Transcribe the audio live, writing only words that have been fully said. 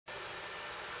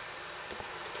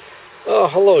Oh,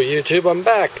 hello YouTube, I'm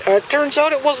back. It turns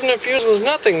out it wasn't a fuse, it was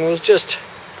nothing. It was just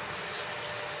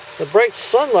the bright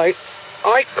sunlight.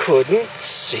 I couldn't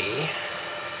see.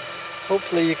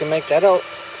 Hopefully you can make that out.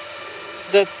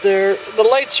 That the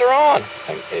lights are on.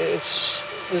 It's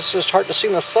just hard to see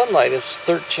in the sunlight. It's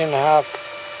 13.5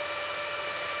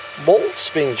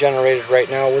 volts being generated right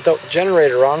now without the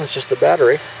generator on. It's just the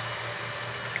battery.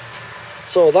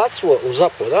 So that's what was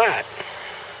up with that.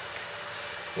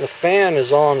 The fan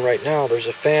is on right now. There's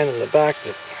a fan in the back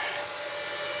that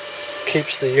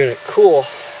keeps the unit cool,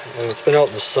 and it's been out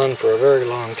in the sun for a very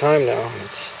long time now, and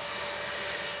it's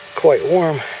quite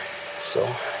warm. So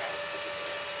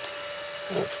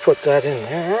let's put that in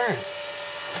there.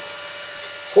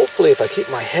 Hopefully, if I keep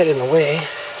my head in the way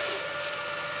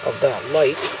of that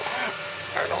light,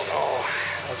 I don't know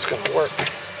how it's going to work.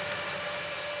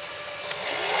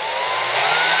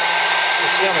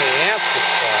 Let's see how many amps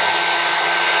this does.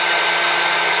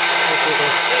 As you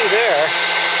can see there,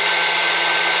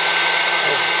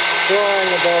 it's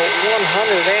drawing about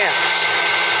 100 amps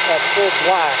at full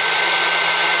blast.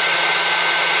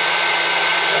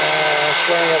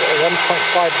 Showing it at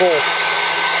 1.5 volts.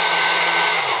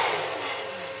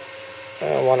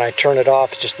 And when I turn it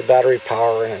off, it's just the battery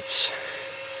power and it's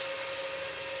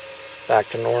back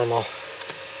to normal.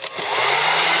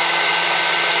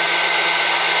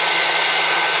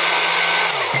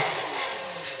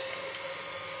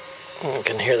 You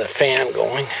can hear the fan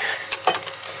going.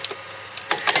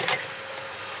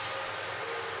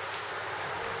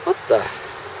 What the?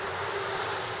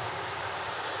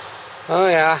 Oh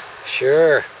yeah,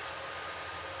 sure.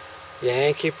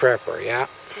 Yankee Prepper, yeah.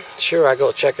 Sure, I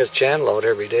go check his channel out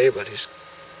every day, but he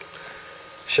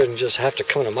shouldn't just have to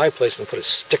come to my place and put a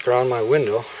sticker on my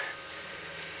window.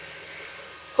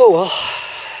 Oh well,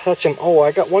 that's him. Oh,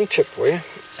 I got one tip for you.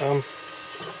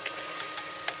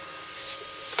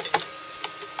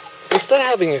 Instead of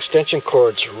having extension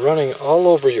cords running all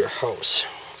over your house,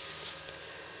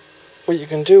 what you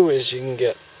can do is you can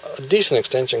get a decent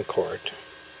extension cord,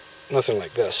 nothing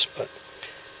like this,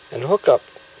 and hook up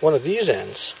one of these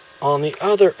ends on the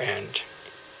other end.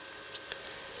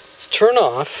 Turn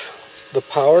off the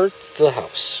power to the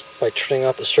house by turning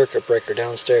off the circuit breaker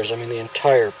downstairs. I mean the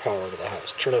entire power to the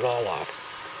house. Turn it all off.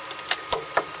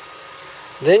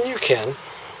 Then you can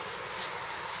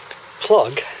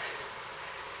plug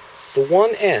the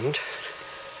one end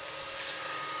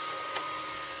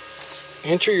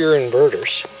into your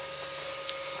inverters.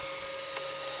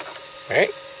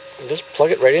 Right? Just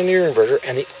plug it right into your inverter,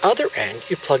 and the other end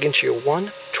you plug into your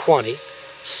 120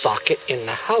 socket in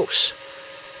the house.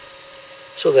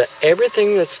 So that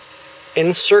everything that's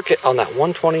in circuit on that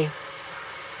 120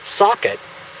 socket,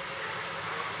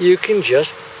 you can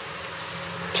just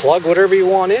plug whatever you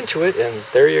want into it, and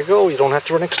there you go. You don't have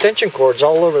to run extension cords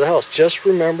all over the house. Just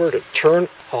remember to turn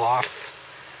off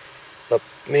the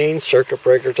main circuit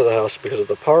breaker to the house, because if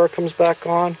the power comes back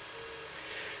on,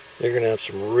 you're going to have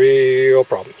some real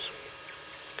problems.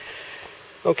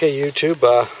 Okay, YouTube,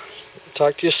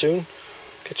 talk to you soon.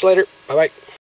 Catch you later. Bye-bye.